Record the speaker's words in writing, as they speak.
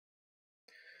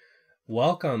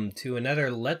Welcome to another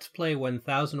Let's Play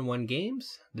 1001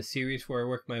 Games, the series where I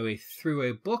work my way through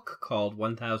a book called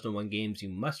 1001 Games You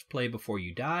Must Play Before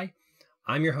You Die.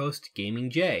 I'm your host,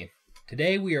 Gaming Jay.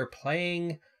 Today we are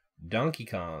playing Donkey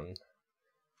Kong.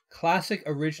 Classic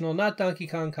original, not Donkey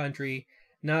Kong Country,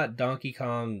 not Donkey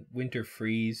Kong Winter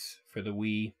Freeze for the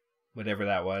Wii, whatever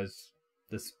that was.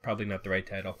 This is probably not the right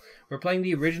title. We're playing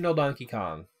the original Donkey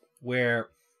Kong, where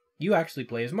you actually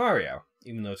play as Mario,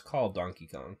 even though it's called Donkey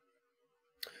Kong.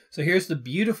 So here's the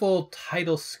beautiful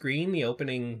title screen, the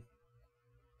opening.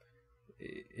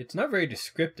 It's not very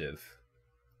descriptive.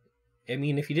 I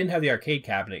mean, if you didn't have the arcade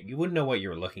cabinet, you wouldn't know what you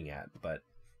were looking at, but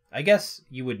I guess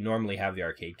you would normally have the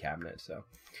arcade cabinet. So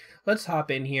let's hop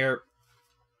in here.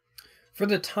 For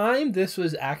the time, this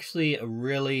was actually a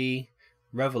really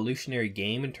revolutionary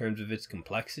game in terms of its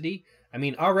complexity. I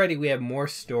mean, already we have more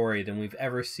story than we've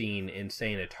ever seen in,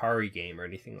 say, an Atari game or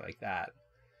anything like that.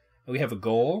 We have a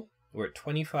goal. We're at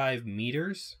 25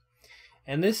 meters.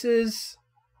 And this is,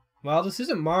 well, this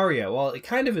isn't Mario. Well, it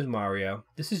kind of is Mario.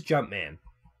 This is Jumpman,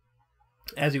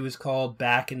 as he was called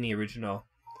back in the original.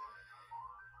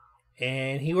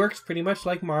 And he works pretty much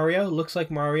like Mario, looks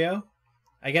like Mario.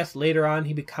 I guess later on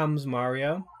he becomes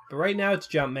Mario. But right now it's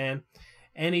Jumpman.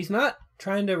 And he's not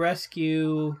trying to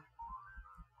rescue...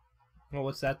 Oh,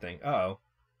 what's that thing? Uh-oh.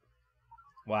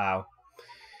 Wow.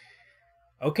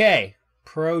 Okay,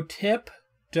 pro tip.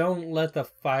 Don't let the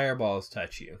fireballs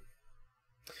touch you.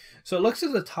 So it looks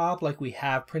at the top like we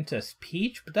have Princess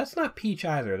Peach, but that's not Peach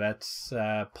either. That's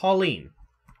Pauline.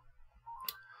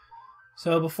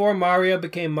 So before Mario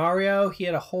became Mario, he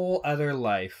had a whole other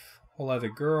life. Whole other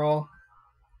girl.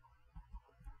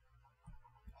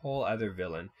 Whole other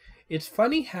villain. It's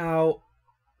funny how...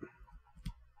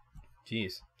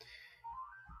 Jeez.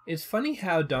 It's funny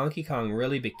how Donkey Kong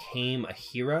really became a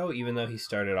hero, even though he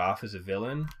started off as a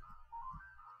villain.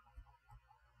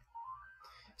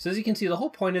 So as you can see, the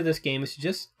whole point of this game is to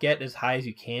just get as high as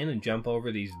you can and jump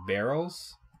over these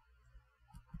barrels.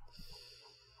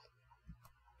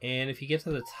 And if you get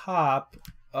to the top...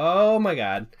 Oh my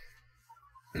god.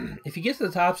 If you get to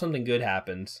the top, something good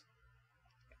happens.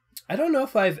 I don't know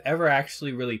if I've ever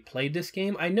actually really played this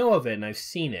game. I know of it and I've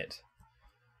seen it.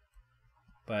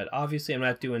 But obviously I'm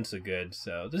not doing so good,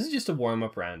 so this is just a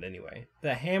warm-up round anyway.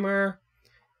 The hammer...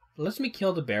 It lets me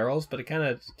kill the barrels, but it kind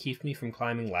of keeps me from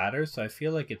climbing ladders, so I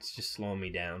feel like it's just slowing me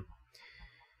down.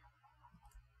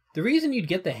 The reason you'd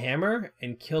get the hammer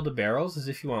and kill the barrels is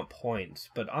if you want points,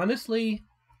 but honestly,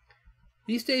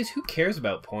 these days, who cares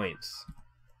about points?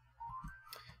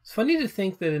 It's funny to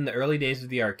think that in the early days of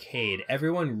the arcade,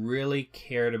 everyone really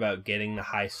cared about getting the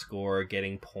high score,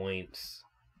 getting points.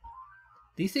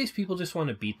 These days, people just want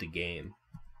to beat the game.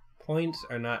 Points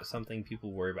are not something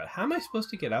people worry about. How am I supposed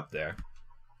to get up there?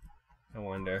 I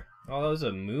wonder. Oh, that was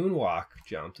a moonwalk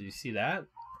jump. Did you see that?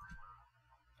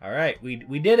 Alright, we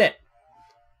did it!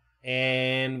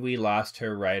 And we lost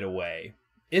her right away.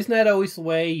 Isn't that always the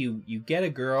way? You get a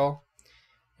girl,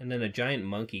 and then a giant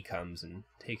monkey comes and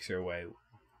takes her away.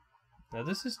 Now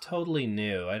this is totally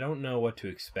new. I don't know what to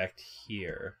expect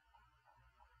here.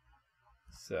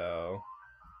 So...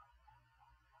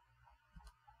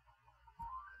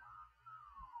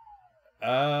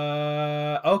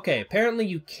 Okay, apparently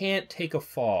you can't take a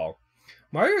fall.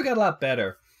 Mario got a lot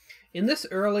better. In these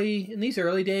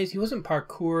early days, he wasn't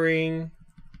parkouring.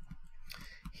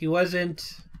 He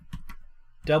wasn't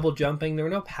double jumping. There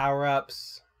were no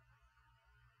power-ups.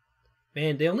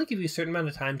 Man, they only give you a certain amount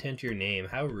of time to enter your name.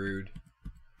 How rude.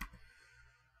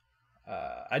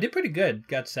 I did pretty good.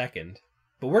 Got second.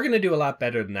 But we're going to do a lot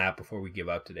better than that before we give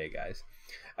up today, guys.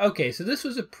 Okay, so this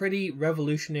was a pretty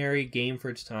revolutionary game for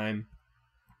its time.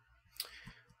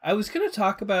 I was going to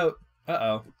talk about...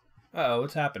 Uh-oh,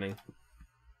 what's happening?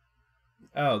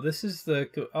 Oh, this is the...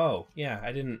 Oh, yeah,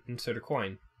 I didn't insert a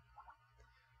coin.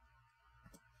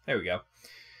 There we go.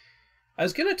 I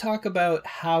was going to talk about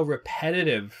how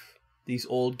repetitive these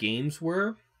old games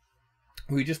were.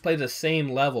 We just play the same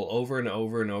level over and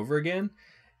over and over again.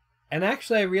 And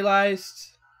actually, I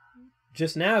realized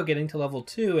just now, getting to level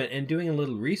 2 and doing a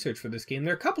little research for this game,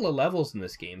 there are a couple of levels in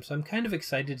this game, so I'm kind of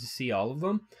excited to see all of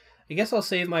them. I guess I'll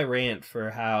save my rant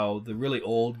for how the really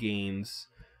old games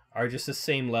are just the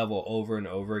same level over and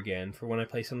over again for when I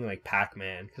play something like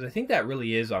Pac-Man, because I think that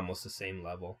really is almost the same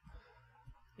level.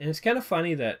 And it's kind of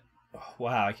funny that... Oh,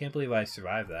 wow, I can't believe I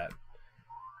survived that.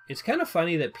 It's kind of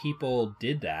funny that people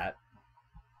did that.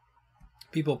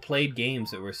 People played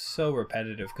games that were so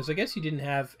repetitive, because I guess you didn't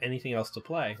have anything else to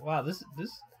play. Wow, this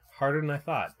is harder than I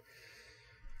thought.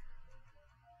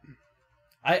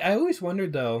 I always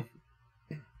wondered, though...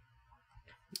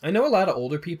 I know a lot of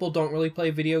older people don't really play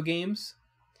video games,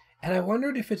 And I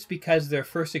wondered if it's because their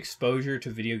first exposure to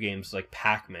video games like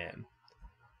Pac-Man.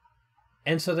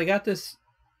 And so they got this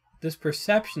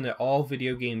perception that all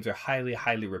video games are highly,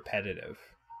 highly repetitive.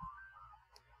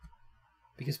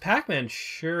 Because Pac-Man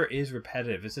sure is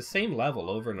repetitive. It's the same level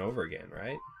over and over again,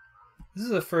 right? This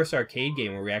is the first arcade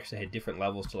game where we actually had different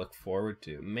levels to look forward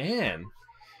to. Man.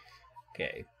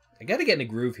 Okay. I gotta get in a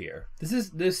groove here. This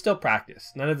is still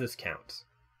practice. None of this counts.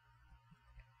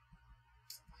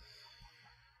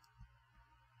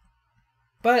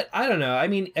 But, I don't know. I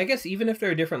mean, I guess even if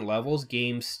there are different levels,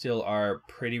 games still are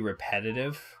pretty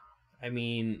repetitive. I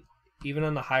mean, even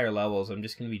on the higher levels, I'm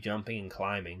just going to be jumping and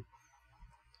climbing.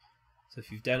 So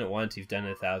if you've done it once, you've done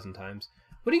it 1,000 times.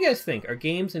 What do you guys think? Are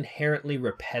games inherently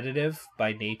repetitive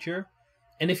by nature?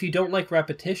 And if you don't like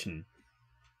repetition,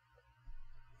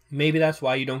 maybe that's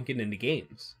why you don't get into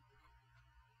games.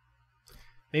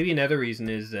 Maybe another reason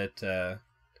is that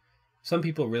some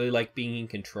people really like being in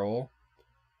control.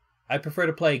 I prefer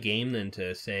to play a game than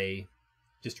to, say,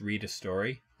 just read a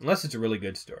story. Unless it's a really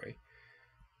good story.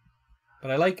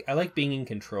 But I like being in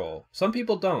control. Some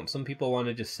people don't. Some people want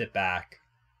to just sit back.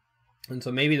 And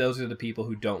so maybe those are the people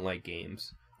who don't like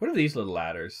games. What are these little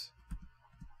ladders?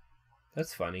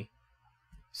 That's funny.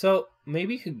 So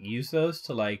maybe you could use those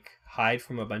to like hide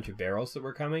from a bunch of barrels that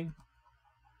were coming.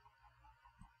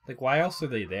 Like, why else are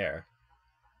they there?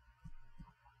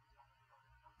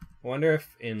 I wonder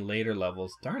if in later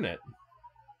levels... Darn it.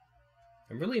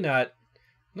 I'm really not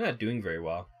doing very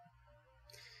well.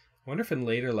 I wonder if in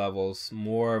later levels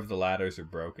more of the ladders are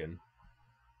broken.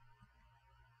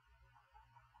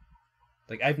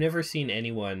 Like, I've never seen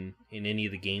anyone in any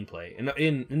of the gameplay.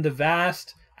 In the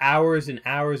vast hours and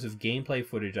hours of gameplay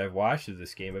footage I've watched of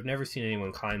this game, I've never seen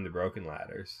anyone climb the broken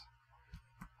ladders.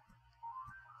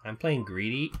 I'm playing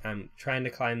greedy. I'm trying to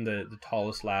climb the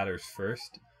tallest ladders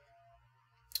first.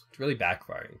 It's really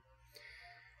backfiring.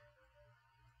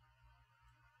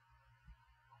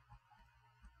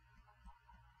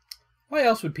 Why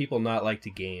else would people not like to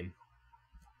game?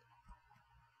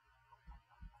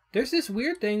 There's this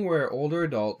weird thing where older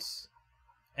adults,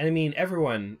 and I mean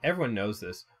everyone knows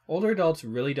this, older adults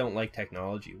really don't like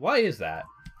technology. Why is that?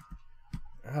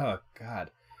 Oh,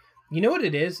 God. You know what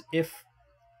it is? If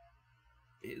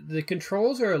the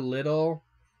controls are a little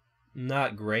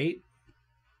not great,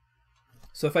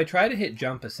 so if I try to hit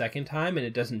jump a second time and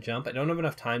it doesn't jump, I don't have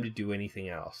enough time to do anything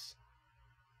else.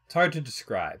 It's hard to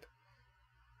describe.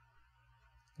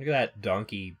 Look at that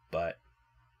donkey butt.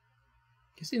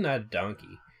 Guess he's not a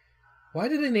donkey. Why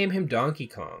did they name him Donkey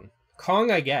Kong?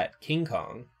 Kong I get, King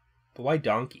Kong. But why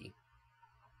donkey?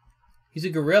 He's a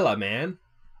gorilla, man.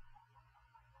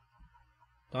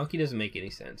 Donkey doesn't make any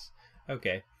sense.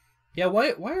 Okay. Yeah,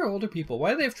 why are older people,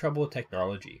 why do they have trouble with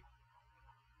technology?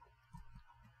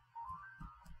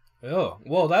 Oh,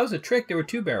 well, that was a trick. There were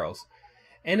 2 barrels.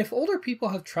 And if older people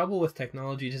have trouble with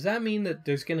technology, does that mean that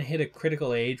there's going to hit a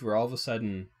critical age where all of a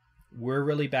sudden we're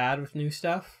really bad with new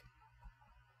stuff?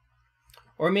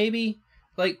 Or maybe,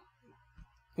 like,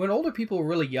 when older people were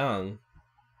really young,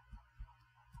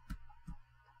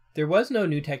 there was no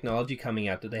new technology coming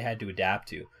out that they had to adapt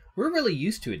to. We're really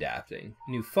used to adapting.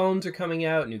 New phones are coming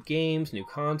out, new games, new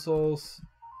consoles.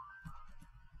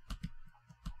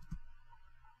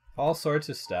 All sorts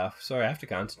of stuff. Sorry, I have to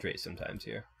concentrate sometimes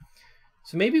here.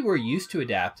 So maybe we're used to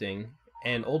adapting,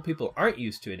 and old people aren't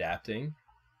used to adapting.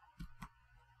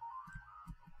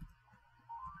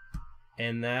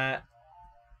 And that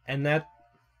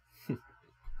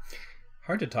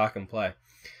hard to talk and play.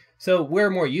 So we're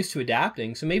more used to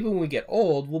adapting, so maybe when we get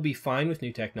old, we'll be fine with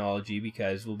new technology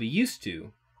because we'll be used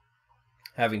to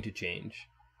having to change.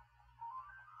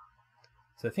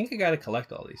 So I think I gotta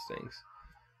collect all these things.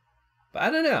 But I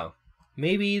don't know.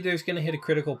 Maybe there's going to hit a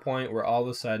critical point where all of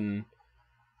a sudden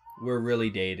we're really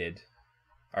dated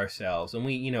ourselves. And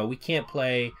we can't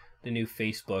play the new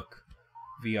Facebook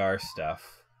VR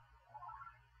stuff.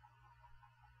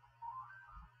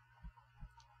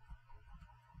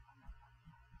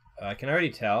 I can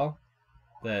already tell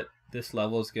that this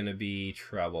level is going to be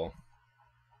trouble.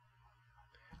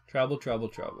 Trouble, trouble,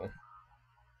 trouble.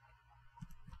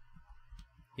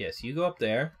 Yes, you go up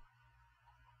there.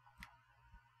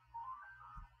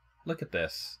 Look at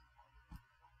this.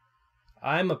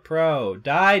 I'm a pro.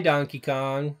 Die, Donkey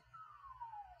Kong.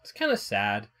 It's kind of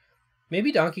sad.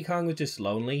 Maybe Donkey Kong was just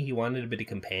lonely. He wanted a bit of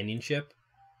companionship.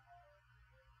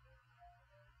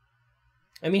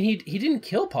 I mean, he didn't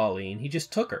kill Pauline. He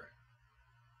just took her.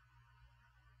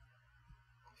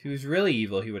 If he was really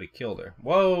evil, he would have killed her.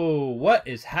 Whoa, what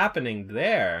is happening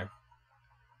there?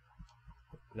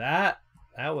 That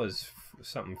was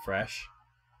something fresh.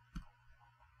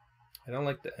 I don't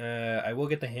like the... I will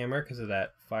get the hammer because of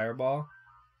that fireball.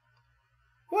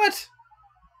 What?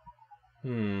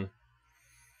 Okay,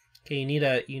 you need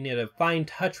a fine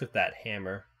touch with that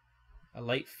hammer. A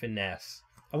light finesse.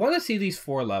 I want to see these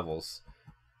 4 levels.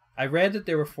 I read that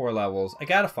there were 4 levels. I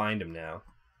gotta find them now.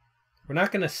 We're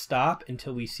not gonna stop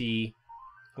until we see...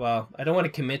 Well, I don't want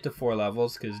to commit to 4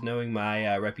 levels because knowing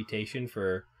my reputation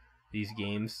for these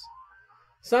games,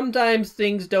 sometimes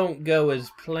things don't go as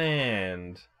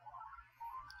planned.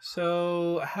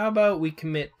 So how about we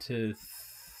commit to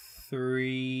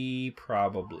 3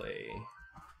 probably.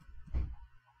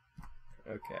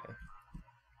 Okay.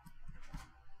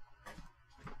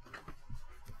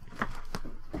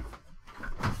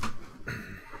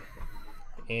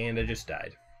 And I just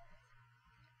died.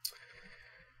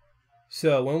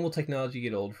 So, when will technology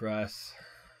get old for us?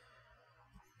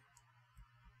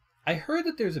 I heard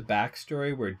that there's a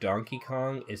backstory where Donkey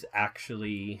Kong is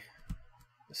actually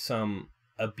some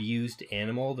abused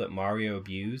animal that Mario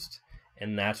abused,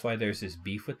 and that's why there's this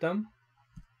beef with them.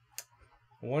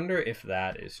 I wonder if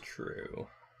that is true.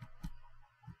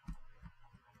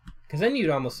 Because then you'd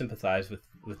almost sympathize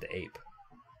with the ape.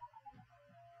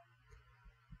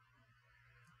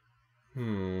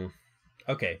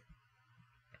 Okay.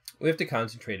 We have to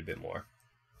concentrate a bit more.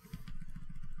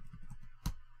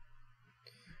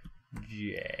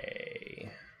 J.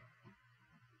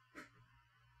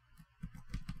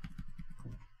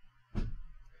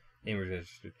 Name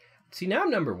registered. See, now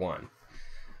I'm number 1.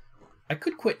 I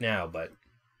could quit now, but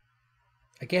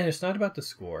again, it's not about the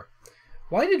score.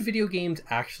 Why did video games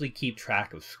actually keep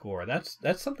track of score? That's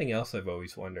something else I've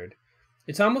always wondered.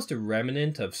 It's almost a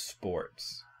remnant of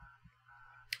sports.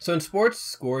 So in sports,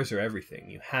 scores are everything.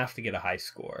 You have to get a high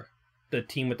score. The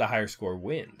team with the higher score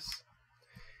wins.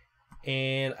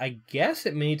 And I guess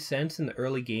it made sense in the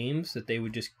early games that they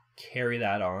would just carry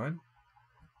that on.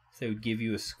 So they would give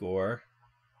you a score,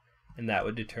 and that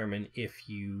would determine if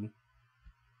you...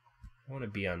 I want to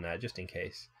be on that just in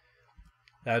case.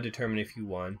 That would determine if you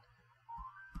won.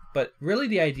 But really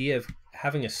the idea of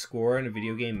having a score in a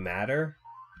video game matter,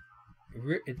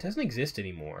 it doesn't exist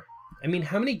anymore. I mean,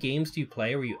 how many games do you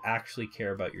play where you actually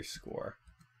care about your score?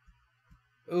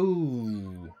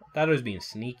 Ooh, I thought I was being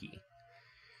sneaky.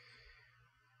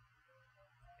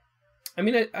 I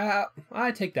mean,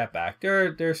 I take that back.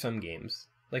 There are some games.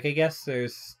 Like, I guess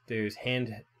there's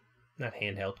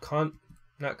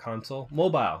not console,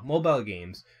 mobile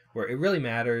games where it really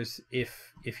matters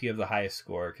if you have the highest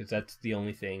score, because that's the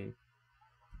only thing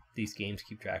these games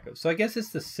keep track of. So I guess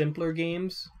it's the simpler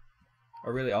games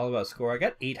are really all about score. I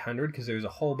got 800 because there's a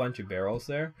whole bunch of barrels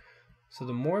there. So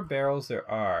the more barrels there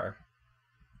are,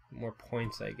 the more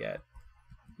points I get.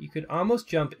 You could almost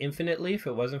jump infinitely if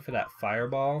it wasn't for that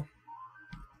fireball.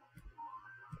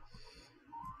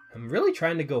 I'm really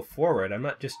trying to go forward. I'm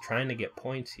not just trying to get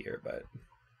points here, but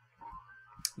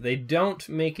they don't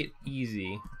make it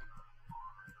easy.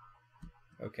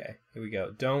 Okay, here we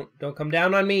go. Don't come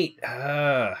down on me.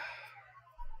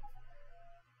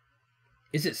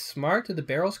 Is it smart? Do the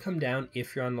barrels come down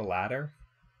if you're on the ladder?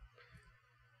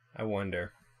 I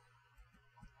wonder.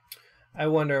 I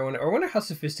wonder how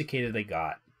sophisticated they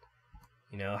got.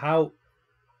 You know, how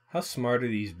smart are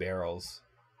these barrels?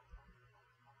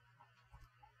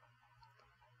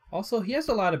 Also, he has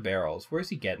a lot of barrels. Where's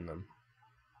he getting them?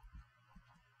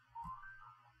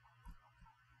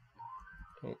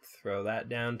 Don't throw that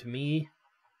down to me.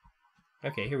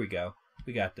 Okay, here we go.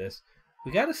 We got this.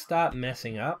 We gotta stop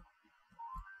messing up,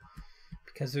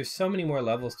 because there's so many more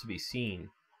levels to be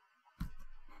seen.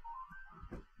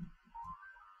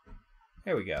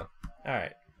 There we go.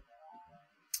 Alright.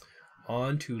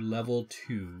 On to level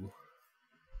 2.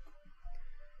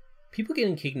 People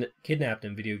getting kidnapped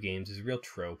in video games is a real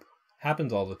trope.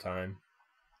 Happens all the time.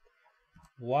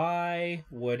 Why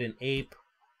would an ape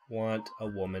want a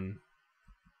woman?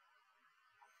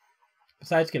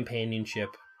 Besides companionship,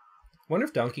 I wonder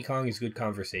if Donkey Kong is good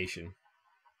conversation.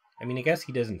 I mean, I guess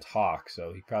he doesn't talk,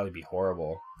 so he'd probably be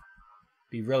horrible.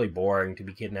 Be really boring to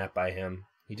be kidnapped by him.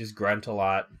 He just grunt a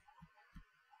lot.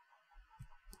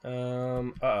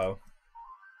 Uh-oh.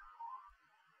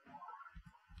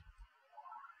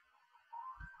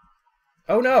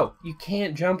 Oh no! You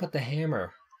can't jump with the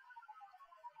hammer.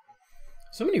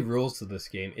 So many rules to this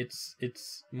game.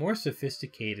 It's more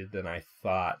sophisticated than I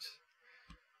thought.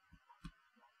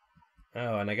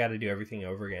 Oh, and I gotta do everything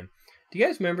over again. Do you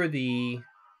guys remember the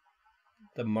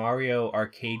Mario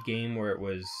arcade game where it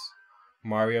was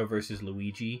Mario versus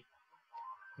Luigi?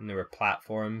 And there were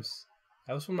platforms?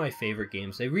 That was one of my favorite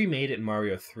games. They remade it in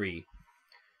Mario 3.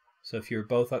 So if you're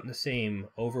both on the same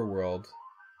overworld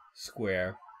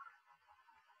square,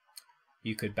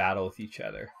 you could battle with each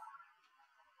other.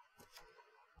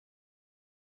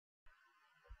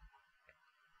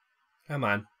 Come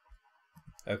on.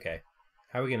 Okay.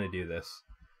 How are we going to do this?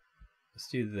 Let's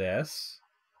do this.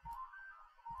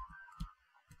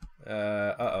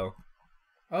 Uh-oh.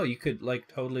 Oh, you could, like,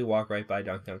 totally walk right by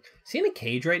Donkey Kong. Is he in a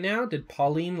cage right now? Did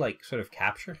Pauline, like, sort of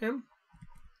capture him?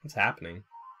 What's happening?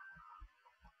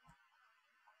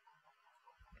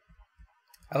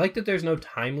 I like that there's no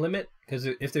time limit, because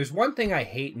if there's one thing I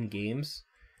hate in games,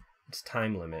 it's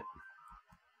time limit.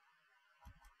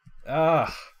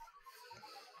 Ugh.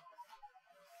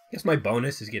 Guess my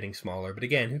bonus is getting smaller, but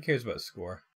again, who cares about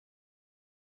score?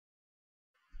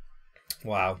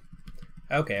 Wow.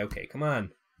 Okay, come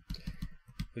on.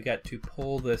 We got to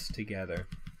pull this together.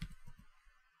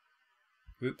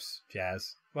 Oops,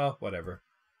 Jazz. Well, whatever.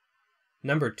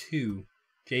 Number 2.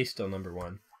 Jay's still number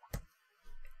 1.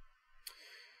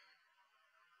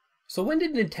 So when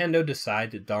did Nintendo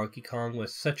decide that Donkey Kong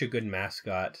was such a good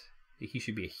mascot that he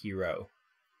should be a hero?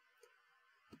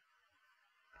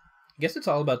 I guess it's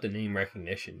all about the name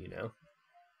recognition, you know?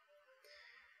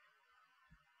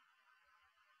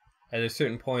 At a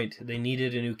certain point, they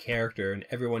needed a new character, and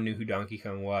everyone knew who Donkey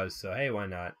Kong was, so hey, why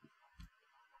not?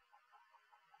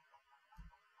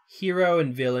 Hero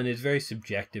and villain is very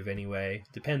subjective anyway.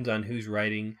 Depends on who's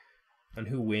writing, on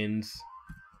who wins,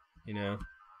 you know?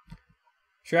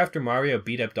 Sure, after Mario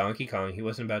beat up Donkey Kong, he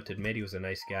wasn't about to admit he was a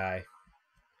nice guy. He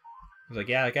was like,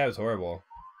 yeah, that guy was horrible.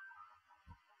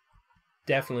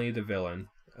 Definitely the villain.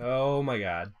 Oh my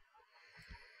god.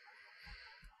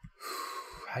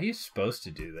 How are you supposed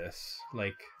to do this?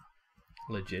 Like,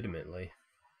 legitimately.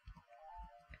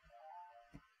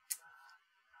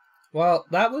 Well,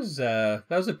 that was a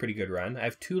pretty good run. I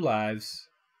have 2 lives.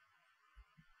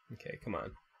 Okay, come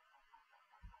on.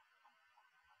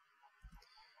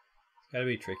 It's gotta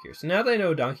be trickier. So now that I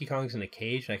know Donkey Kong's in a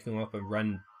cage and I can go up and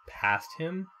run past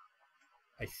him,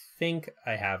 I think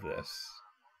I have this.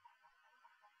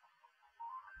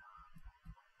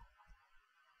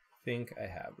 Because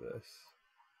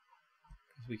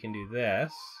we can do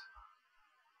this.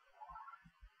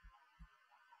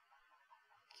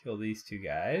 Kill these 2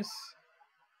 guys.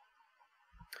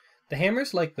 The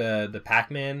hammer's like the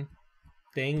Pac-Man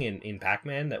thing in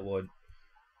Pac-Man that would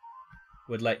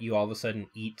let you all of a sudden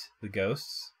eat the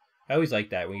ghosts. I always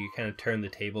like that when you kind of turn the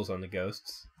tables on the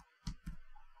ghosts.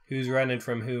 Who's running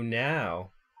from who now?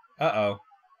 Uh-oh.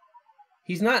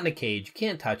 He's not in a cage. You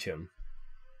can't touch him.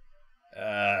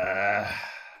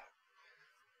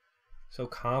 So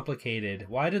complicated.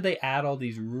 Why did they add all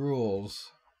these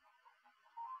rules?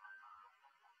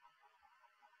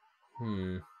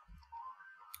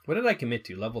 What did I commit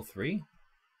to? Level 3?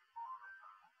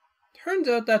 Turns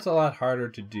out that's a lot harder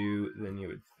to do than you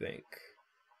would think.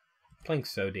 Playing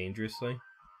so dangerously.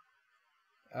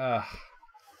 I'm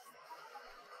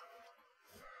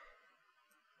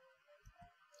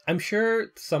sure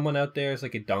someone out there is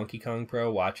like a Donkey Kong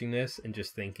pro watching this and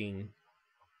just thinking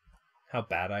how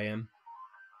bad I am.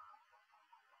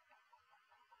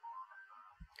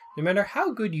 No matter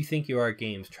how good you think you are at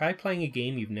games, try playing a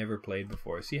game you've never played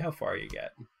before. See how far you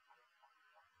get.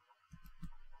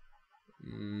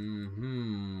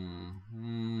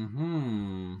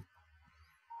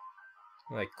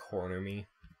 Like, corner me.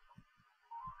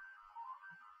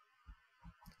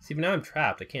 See, but now I'm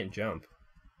trapped. I can't jump.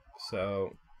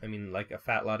 So, I mean, like, a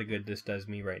fat lot of good this does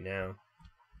me right now.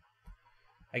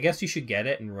 I guess you should get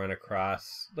it and run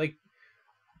across. Like,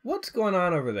 what's going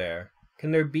on over there?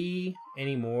 Can there be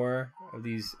any more of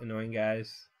these annoying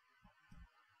guys?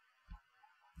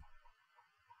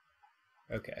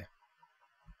 Okay.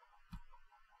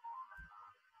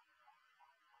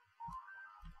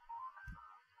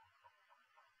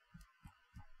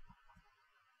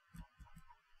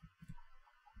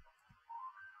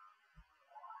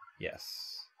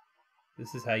 Yes.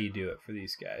 This is how you do it for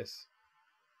these guys.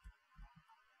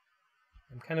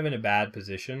 I'm kind of in a bad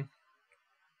position.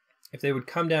 If they would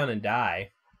come down and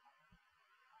die...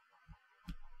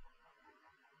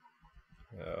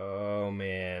 Oh,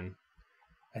 man.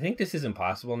 I think this is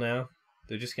impossible now.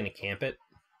 They're just going to camp it.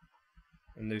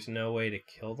 And there's no way to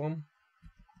kill them.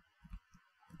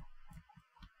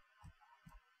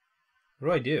 What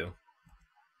do I do?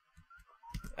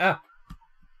 Ah!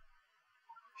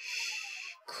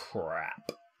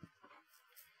 Crap.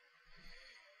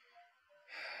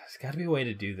 There's got to be a way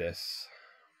to do this.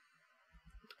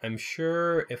 I'm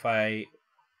sure if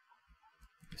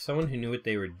someone who knew what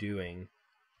they were doing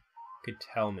could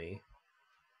tell me.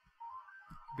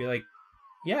 Be like,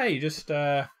 yeah, you just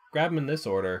grab them in this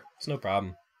order. It's no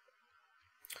problem.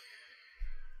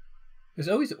 There's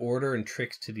always order and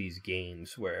tricks to these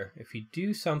games where if you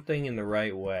do something in the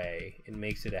right way, it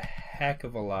makes it a heck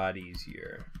of a lot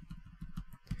easier.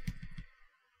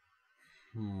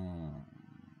 Did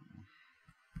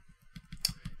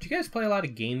you guys play a lot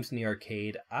of games in the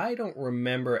arcade? I don't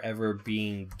remember ever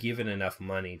being given enough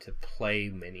money to play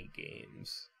many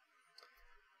games.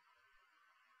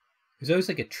 It was always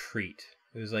like a treat.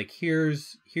 It was like,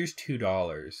 here's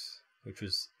 $2, which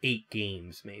was 8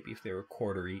 games maybe if they were a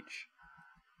quarter each.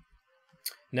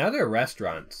 Now there are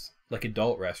restaurants, like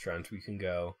adult restaurants, where you can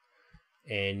go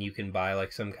and you can buy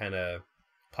like some kind of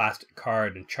plastic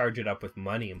card and charge it up with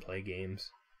money and play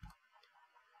games.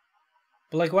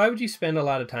 But like, why would you spend a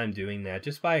lot of time doing that?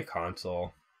 Just buy a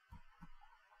console.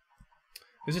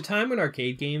 There's a time when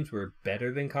arcade games were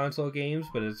better than console games,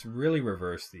 but it's really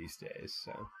reversed these days,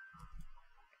 so.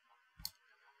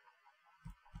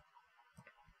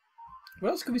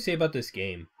 What else can we say about this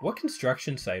game? What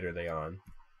construction site are they on?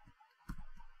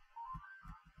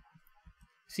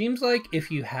 Seems like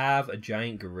if you have a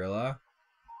giant gorilla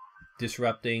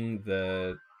disrupting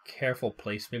the careful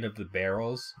placement of the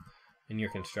barrels in your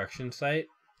construction site,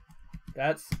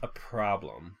 that's a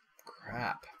problem.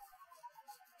 Crap.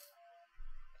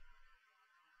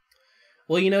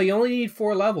 Well, you know, you only need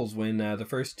 4 levels when the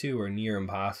first 2 are near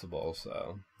impossible,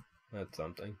 so that's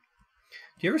something.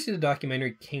 Do you ever see the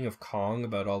documentary King of Kong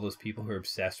about all those people who are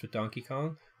obsessed with Donkey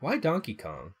Kong? Why Donkey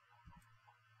Kong?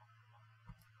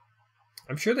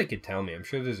 I'm sure they could tell me. I'm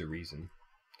sure there's a reason.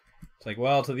 It's like,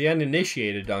 well, to the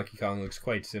uninitiated, Donkey Kong looks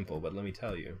quite simple, but let me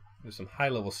tell you, there's some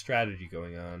high-level strategy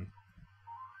going on.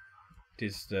 It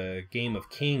is the game of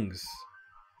kings.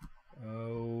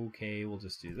 Okay, we'll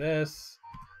just do this,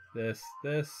 this.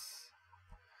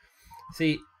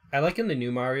 See, I like in the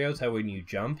new Marios how when you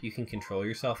jump, you can control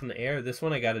yourself in the air. This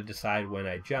one I gotta decide when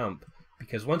I jump,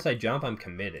 because once I jump, I'm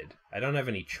committed. I don't have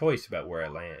any choice about where I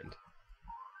land.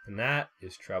 And that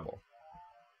is trouble.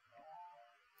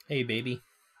 Hey, baby.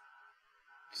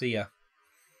 See ya.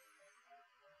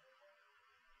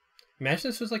 Imagine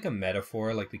this was like a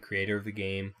metaphor, like the creator of the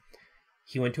game.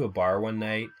 He went to a bar one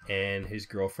night and his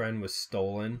girlfriend was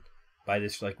stolen by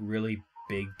this like really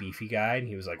big beefy guy. And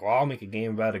he was like, well, I'll make a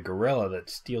game about a gorilla that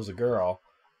steals a girl.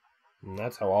 And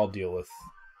that's how I'll deal with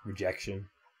rejection.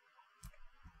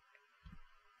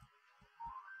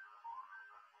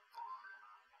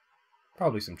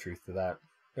 Probably some truth to that.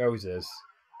 There always is.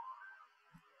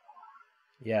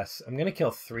 Yes, I'm going to kill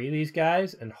 3 of these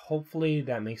guys, and hopefully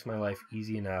that makes my life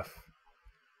easy enough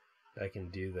that I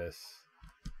can do this.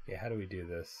 Okay, how do we do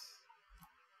this?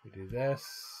 We do this.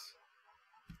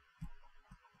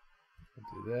 We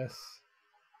do this.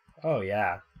 Oh,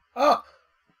 yeah. Oh!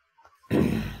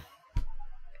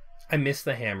 I missed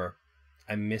the hammer.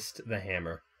 I missed the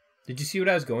hammer. Did you see what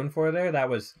I was going for there? That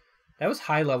was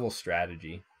high-level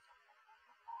strategy.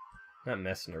 Not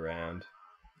messing around.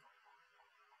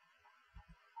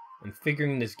 I'm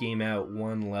figuring this game out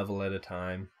one level at a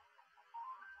time.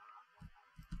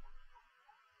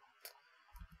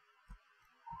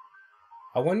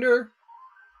 I wonder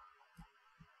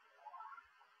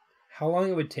how long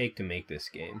it would take to make this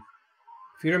game.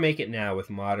 If you were to make it now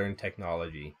with modern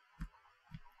technology,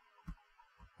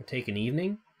 would it take an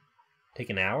evening? Take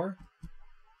an hour?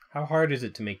 How hard is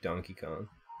it to make Donkey Kong?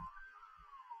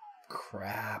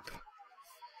 Crap.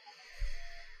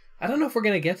 I don't know if we're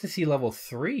going to get to see level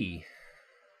 3.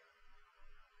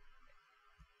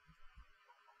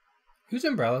 Whose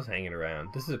umbrella's hanging around?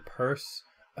 This is a purse.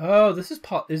 Oh, this is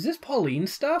is this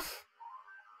Pauline's stuff?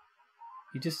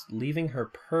 You just leaving her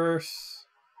purse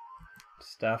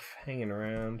stuff hanging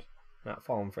around. Not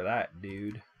falling for that,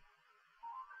 dude.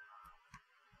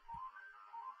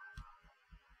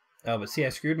 Oh, but see, I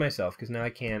screwed myself because now I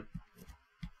can't.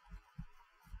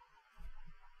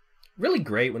 Really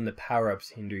great when the power-ups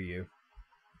hinder you.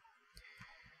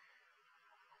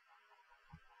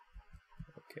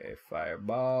 Okay,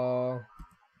 fireball.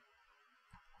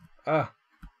 Ah.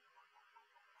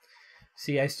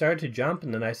 See, I started to jump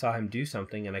and then I saw him do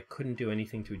something and I couldn't do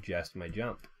anything to adjust my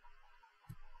jump.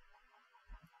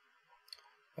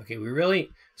 Okay,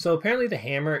 so apparently the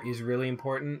hammer is really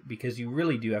important because you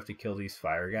really do have to kill these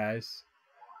fire guys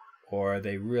or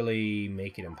they really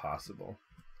make it impossible.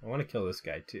 I want to kill this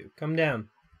guy too. Come down.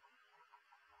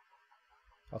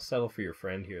 I'll settle for your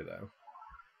friend here, though.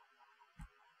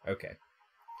 Okay.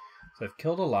 So I've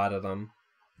killed a lot of them.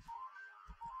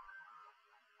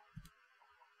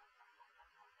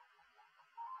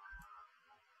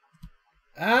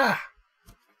 Ah!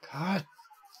 God.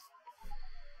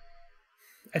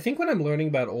 I think what I'm learning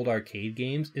about old arcade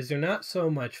games is they're not so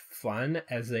much fun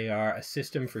as they are a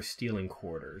system for stealing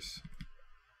quarters.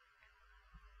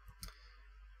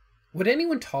 Would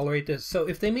anyone tolerate this? So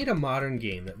if they made a modern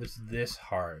game that was this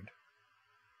hard,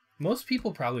 most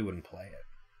people probably wouldn't play it.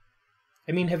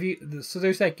 I mean, have you... So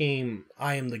there's that game,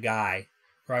 I Am the Guy,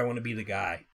 or I Want to Be the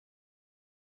Guy.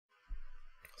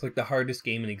 It's like the hardest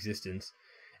game in existence.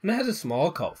 And it has a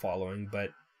small cult following, but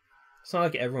it's not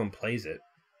like everyone plays it.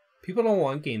 People don't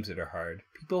want games that are hard.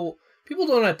 People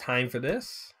don't have time for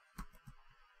this.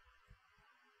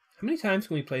 How many times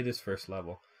can we play this first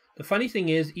level? The funny thing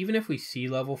is, even if we see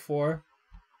level 4,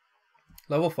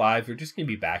 level 5, we're just going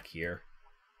to be back here.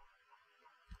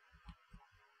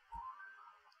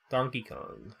 Donkey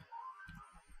Kong.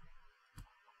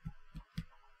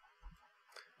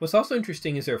 What's also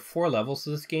interesting is there are 4 levels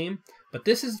to this game, but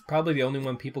this is probably the only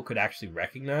one people could actually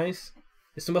recognize.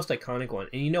 It's the most iconic one.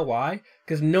 And you know why?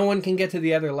 Because no one can get to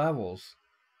the other levels.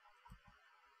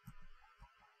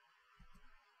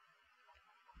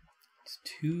 It's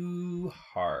too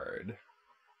hard.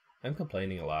 I'm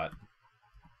complaining a lot.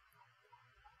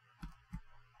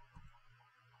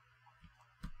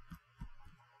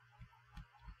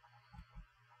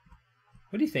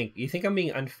 What do you think? You think I'm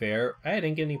being unfair? I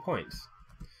didn't get any points.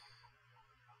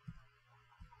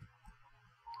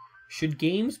 Should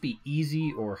games be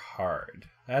easy or hard?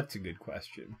 That's a good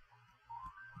question.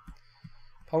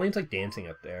 Pauline's like dancing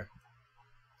up there.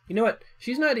 You know what?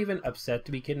 She's not even upset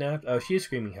to be kidnapped. Oh, she is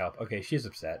screaming help. Okay, she's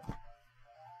upset.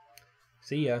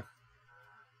 See ya.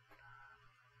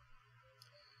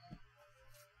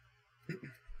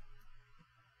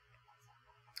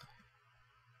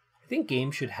 I think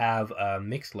games should have a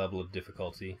mixed level of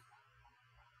difficulty.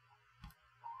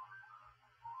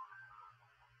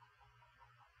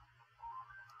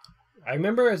 I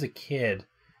remember as a kid,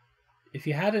 if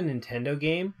you had a Nintendo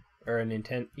game, or a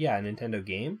Nintendo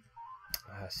game.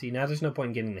 See, now there's no point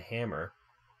in getting the hammer.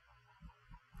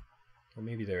 Or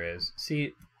maybe there is.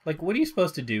 See, like, what are you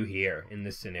supposed to do here in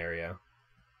this scenario?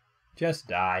 Just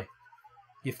die.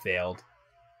 You failed.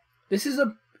 Is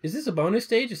this a bonus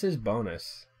stage? It says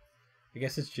bonus. I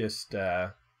guess it's just,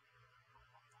 if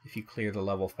you clear the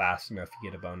level fast enough, you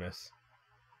get a bonus.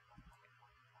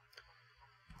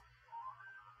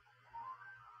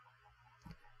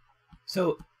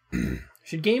 So,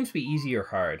 should games be easy or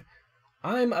hard?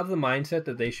 I'm of the mindset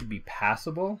that they should be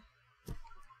passable.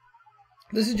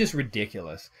 This is just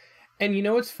ridiculous. And you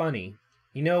know what's funny?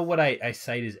 You know what I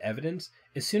cite as evidence?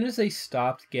 As soon as they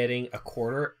stopped getting a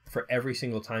quarter for every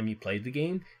single time you played the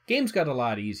game, games got a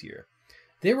lot easier.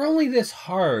 They were only this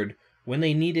hard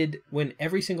when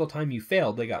every single time you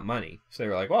failed, they got money. So they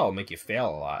were like, well, it'll make you fail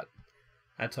a lot.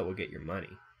 That's how we'll get your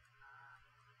money.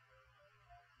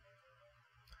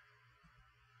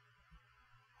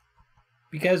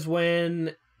 Because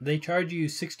when they charge you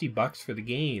 $60 for the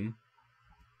game,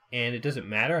 and it doesn't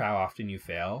matter how often you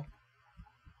fail,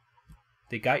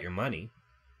 they got your money.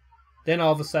 Then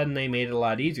all of a sudden they made it a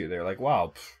lot easier. They're like,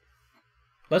 wow,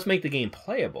 let's make the game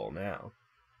playable now.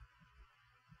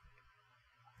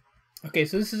 Okay,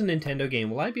 so this is a Nintendo game.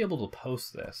 Will I be able to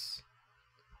post this?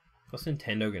 What's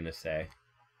Nintendo gonna say?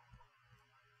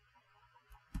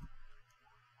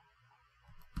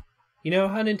 You know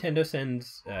how Nintendo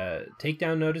sends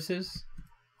takedown notices?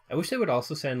 I wish they would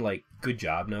also send, like, good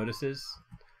job notices.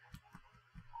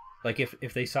 Like,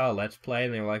 if they saw a Let's Play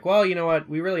and they were like, well, you know what?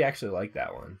 We really actually like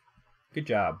that one. Good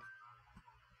job.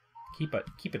 Keep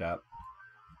it up.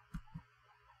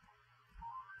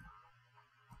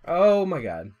 Oh my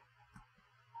god.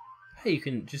 Hey, you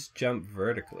can just jump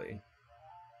vertically.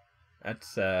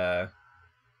 That's, I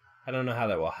don't know how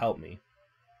that will help me.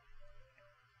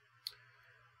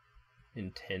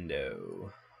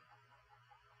 Nintendo.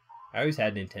 I always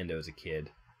had Nintendo as a kid.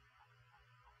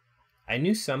 I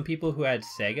knew some people who had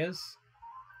Segas,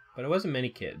 but it wasn't many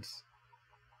kids.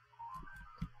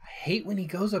 I hate when he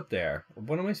goes up there.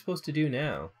 What am I supposed to do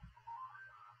now?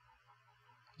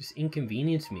 Just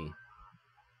inconvenience me.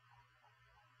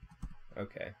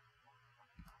 Okay.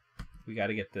 We got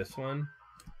to get this one.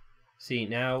 See,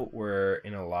 now we're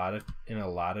in a lot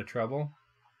of trouble.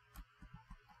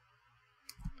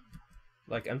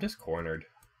 Like, I'm just cornered.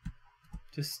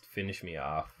 Just finish me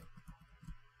off.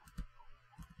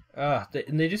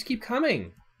 And they just keep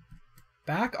coming.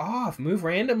 Back off. Move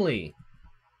randomly.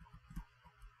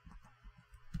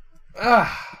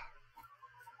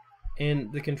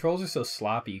 And the controls are so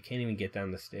sloppy, you can't even get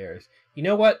down the stairs. You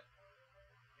know what?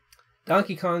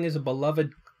 Donkey Kong is a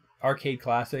beloved arcade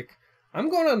classic. I'm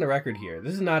going on the record here.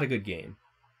 This is not a good game.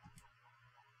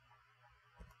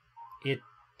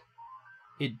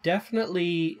 It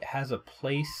definitely has a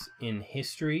place in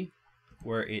history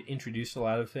where it introduced a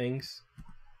lot of things.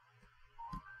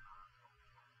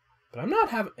 But I'm not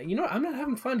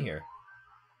having fun here.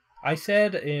 I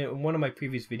said in one of my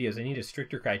previous videos I need a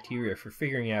stricter criteria for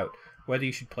figuring out whether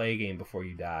you should play a game before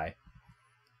you die.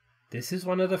 This is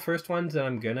one of the first ones that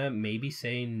I'm gonna maybe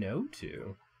say no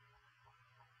to.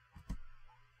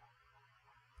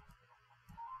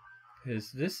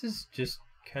 Because this has just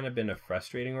kind of been a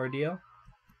frustrating ordeal.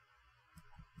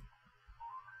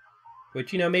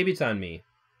 Which, you know, maybe it's on me.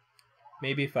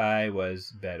 Maybe if I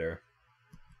was better.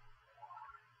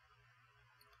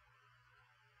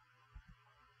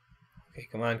 Okay,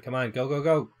 come on, come on, go, go,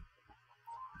 go!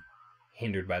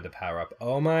 Hindered by the power-up.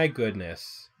 Oh my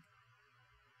goodness.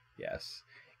 Yes.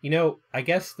 You know, I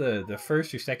guess the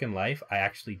first or second life, I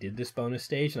actually did this bonus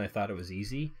stage and I thought it was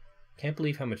easy. Can't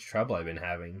believe how much trouble I've been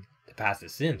having to pass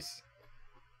it since.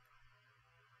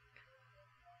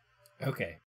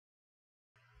 Okay.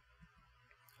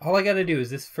 All I gotta do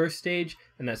is this first stage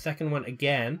and that second one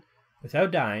again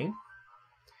without dying.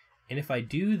 And if I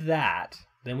do that,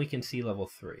 then we can see level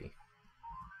 3.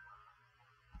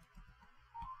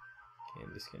 Okay,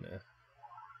 I'm just gonna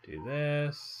do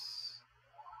this.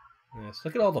 Yes,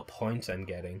 look at all the points I'm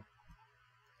getting.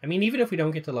 I mean, even if we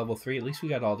don't get to level 3, at least we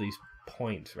got all these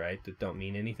points, right? That don't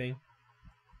mean anything.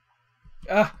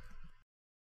 Ah!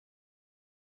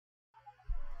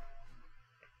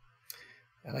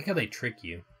 I like how they trick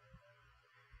you.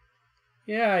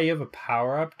 Yeah, you have a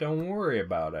power-up, don't worry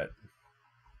about it.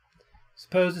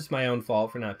 Suppose it's my own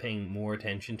fault for not paying more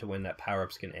attention to when that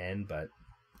power-up's can end, but...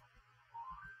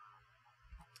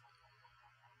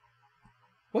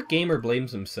 What gamer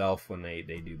blames himself when they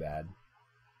do bad?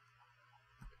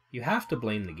 You have to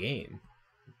blame the game.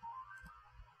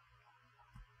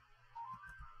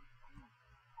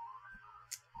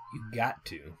 You got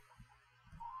to.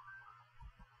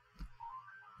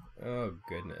 Oh,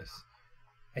 goodness.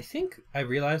 I think I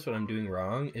realized what I'm doing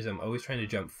wrong is I'm always trying to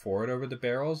jump forward over the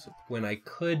barrels when I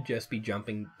could just be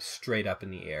jumping straight up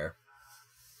in the air.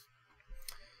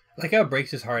 Like how it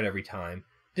breaks his heart every time.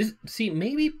 See,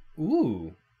 maybe...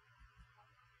 Ooh.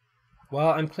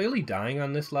 Well, I'm clearly dying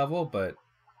on this level, but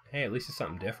hey, at least it's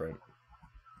something different.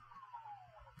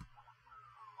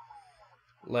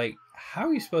 Like, how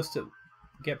are you supposed to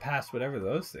get past whatever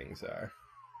those things are?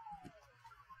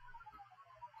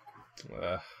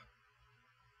 Ugh.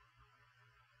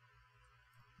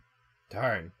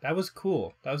 Darn, that was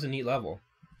cool. That was a neat level.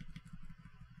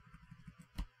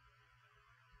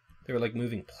 They were like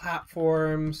moving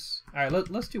platforms. Alright,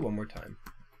 let's do one more time.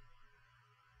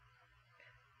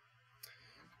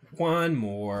 One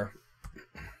more.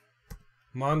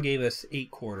 Mom gave us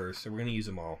 8 quarters, so we're going to use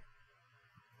them all.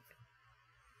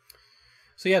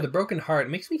 So yeah, the broken heart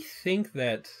makes me think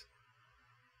that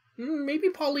maybe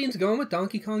Pauline's going with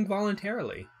Donkey Kong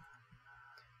voluntarily.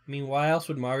 I mean, why else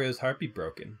would Mario's heart be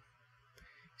broken?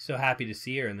 He's so happy to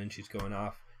see her, and then she's going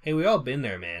off. Hey, we all been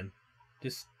there, man.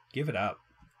 Just give it up.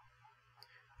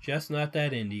 Just not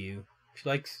that into you. She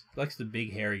likes the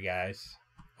big hairy guys,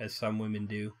 as some women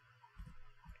do.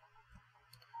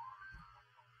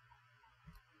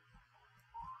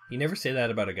 You never say that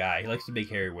about a guy. He likes the big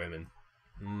hairy women.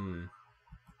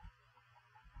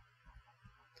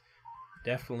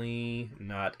 Definitely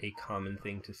not a common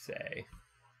thing to say.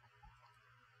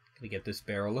 Gonna get this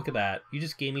barrel. Look at that. You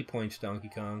just gave me points, Donkey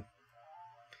Kong.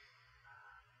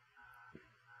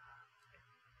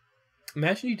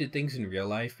 Imagine you did things in real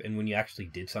life, and when you actually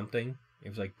did something, it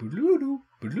was like, boodoo,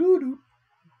 boodoo.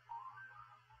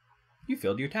 You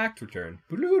filled your tax return.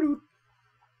 Boodoo.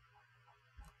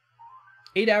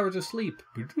 8 hours of sleep.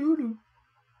 Boodoo.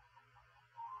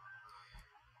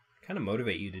 Kind of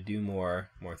motivate you to do more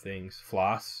things.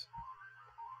 Floss.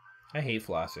 I hate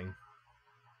flossing.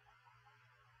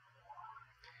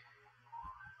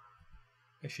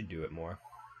 I should do it more.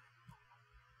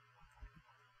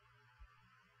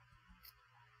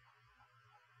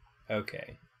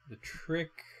 Okay. The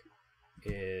trick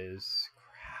is...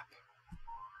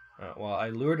 crap. Well, I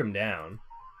lured him down.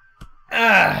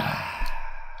 Ah!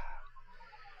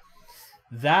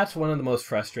 That's one of the most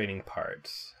frustrating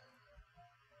parts.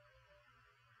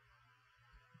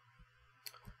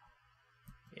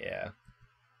 Yeah.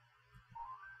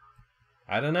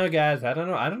 I don't know, guys. I don't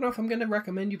know if I'm going to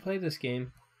recommend you play this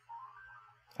game.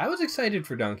 I was excited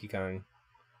for Donkey Kong.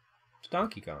 It's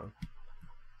Donkey Kong.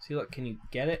 See, look, can you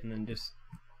get it and then just...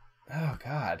 Oh,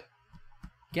 God.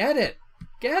 Get it!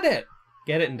 Get it!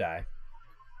 Get it and die.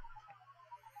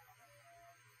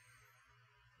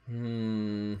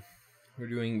 We're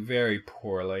doing very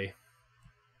poorly.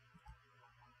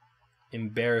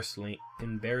 Embarrassingly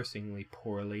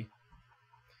poorly.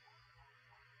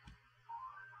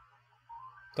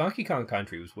 Donkey Kong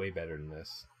Country was way better than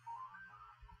this.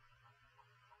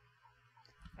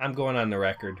 I'm going on the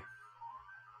record.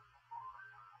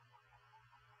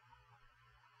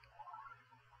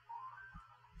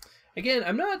 Again,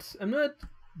 I'm not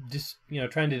just,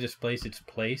 trying to displace its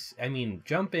place. I mean,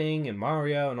 jumping and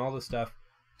Mario and all this stuff,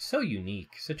 so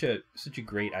unique, such a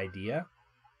great idea.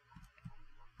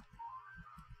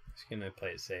 Just gonna play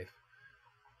it safe.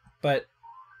 But,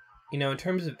 in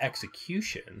terms of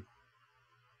execution,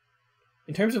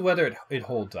 in terms of whether it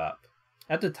holds up,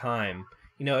 at the time,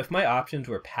 if my options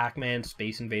were Pac-Man,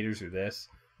 Space Invaders, or this,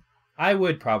 I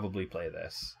would probably play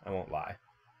this. I won't lie.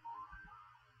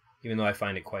 Even though I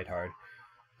find it quite hard.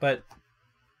 But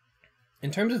in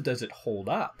terms of does it hold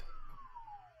up,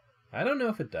 I don't know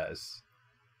if it does.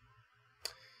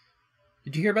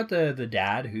 Did you hear about the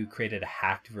dad who created a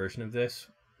hacked version of this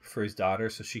for his daughter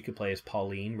so she could play as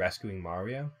Pauline rescuing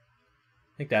Mario?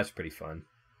 I think that's pretty fun.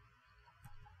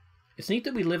 It's neat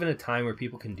that we live in a time where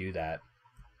people can do that.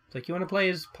 It's like, you want to play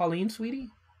as Pauline, sweetie?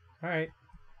 Alright.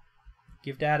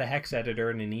 Give Dad a hex editor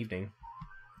in an evening.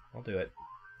 I'll do it.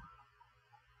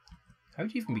 How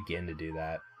would you even begin to do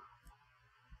that?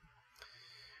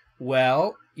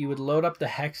 Well, you would load up the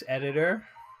hex editor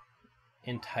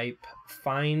and type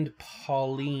find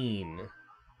Pauline.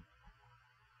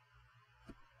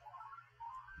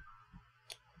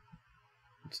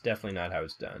 It's definitely not how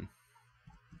it's done.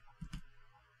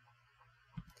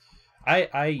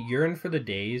 I yearn for the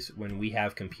days when we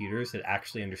have computers that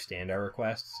actually understand our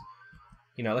requests.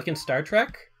 Like in Star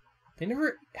Trek, they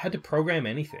never had to program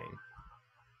anything.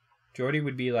 Geordi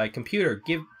would be like, computer,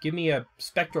 give me a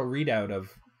spectral readout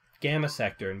of gamma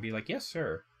sector, and be like, yes,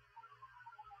 sir.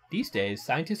 These days,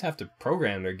 scientists have to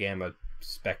program their gamma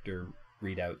specter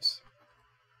readouts.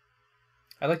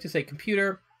 I like to say,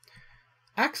 computer,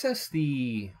 access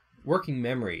the working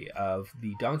memory of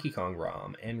the Donkey Kong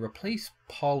ROM and replace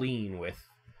Pauline with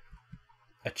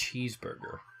a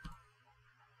cheeseburger.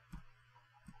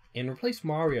 And replace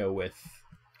Mario with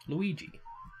Luigi.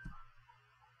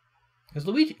 Because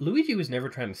Luigi was never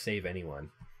trying to save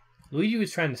anyone. Luigi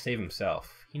was trying to save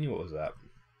himself. He knew what was up.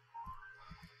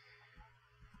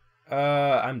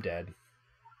 I'm dead.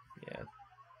 Yeah.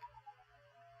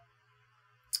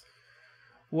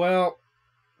 Well,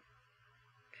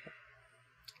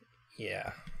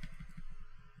 yeah.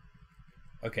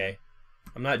 Okay.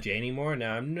 I'm not Jay anymore.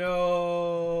 Now I'm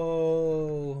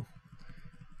no.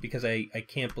 Because I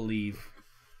can't believe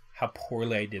how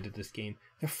poorly I did at this game.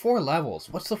 There are 4 levels.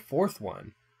 What's the 4th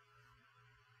one?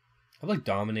 I've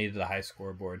dominated the high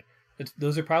scoreboard.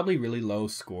 Those are probably really low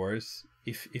scores.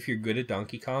 If you're good at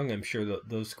Donkey Kong, I'm sure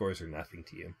those scores are nothing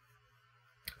to you.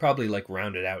 Probably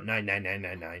rounded out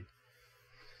 99999.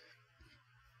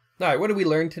 Alright, what did we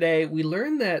learn today? We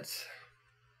learned that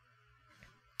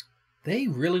they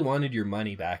really wanted your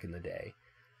money back in the day.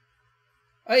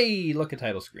 Hey, look at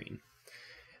title screen.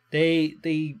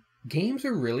 Games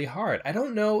are really hard. I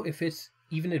don't know if it's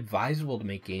even advisable to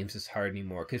make games this hard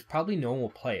anymore, because probably no one will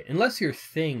play it. Unless your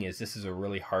thing is this is a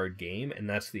really hard game, and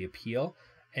that's the appeal.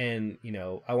 And,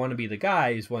 I Want to Be the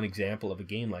Guy is one example of a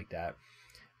game like that.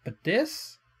 But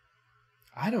this,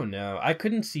 I don't know. I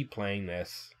couldn't see playing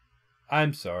this.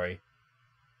 I'm sorry.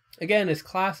 Again, it's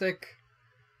classic.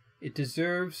 It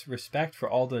deserves respect for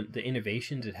all the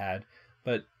innovations it had,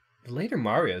 but the later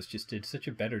Marios just did such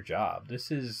a better job. This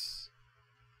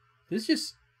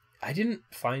just, I didn't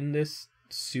find this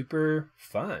super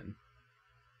fun.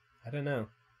 I don't know.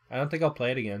 I don't think I'll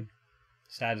play it again.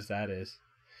 Sad as that is.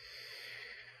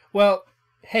 Well,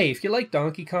 hey, if you like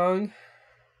Donkey Kong,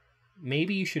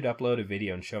 maybe you should upload a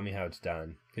video and show me how it's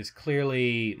done. Because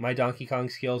clearly my Donkey Kong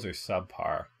skills are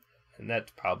subpar. And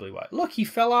that's probably why. Look, he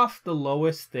fell off the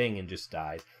lowest thing and just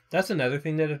died. That's another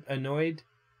thing that annoyed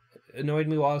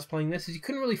me while I was playing this, is you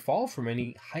couldn't really fall from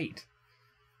any height.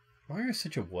 Mario's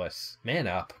such a wuss. Man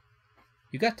up.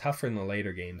 You got tougher in the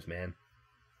later games, man.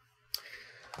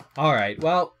 Alright,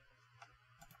 well,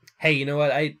 hey, you know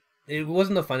what? It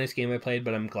wasn't the funnest game I played,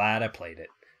 but I'm glad I played it.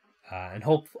 And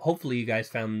hopefully you guys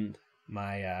found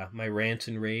my my rants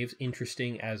and raves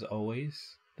interesting as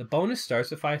always. The bonus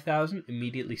starts at 5,000,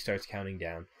 immediately starts counting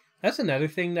down. That's another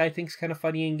thing that I think is kind of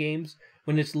funny in games.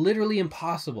 When it's literally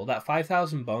impossible, that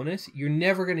 5,000 bonus, you're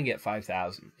never going to get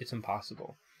 5,000. It's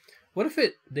impossible. What if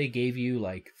they gave you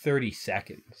 30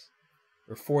 seconds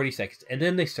or 40 seconds, and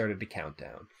then they started to count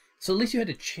down? So at least you had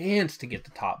a chance to get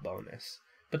the top bonus.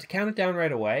 But to count it down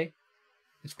right away,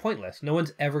 it's pointless. No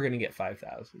one's ever going to get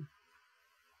 5,000.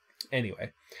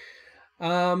 Anyway,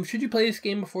 should you play this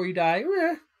game before you die?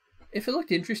 If it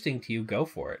looked interesting to you, go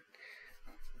for it.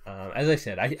 As I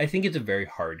said, I think it's a very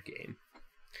hard game.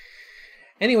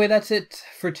 Anyway, that's it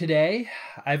for today.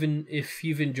 If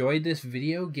you've enjoyed this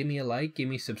video, give me a like, give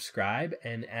me a subscribe,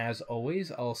 and as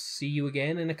always, I'll see you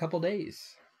again in a couple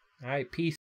days. All right, peace.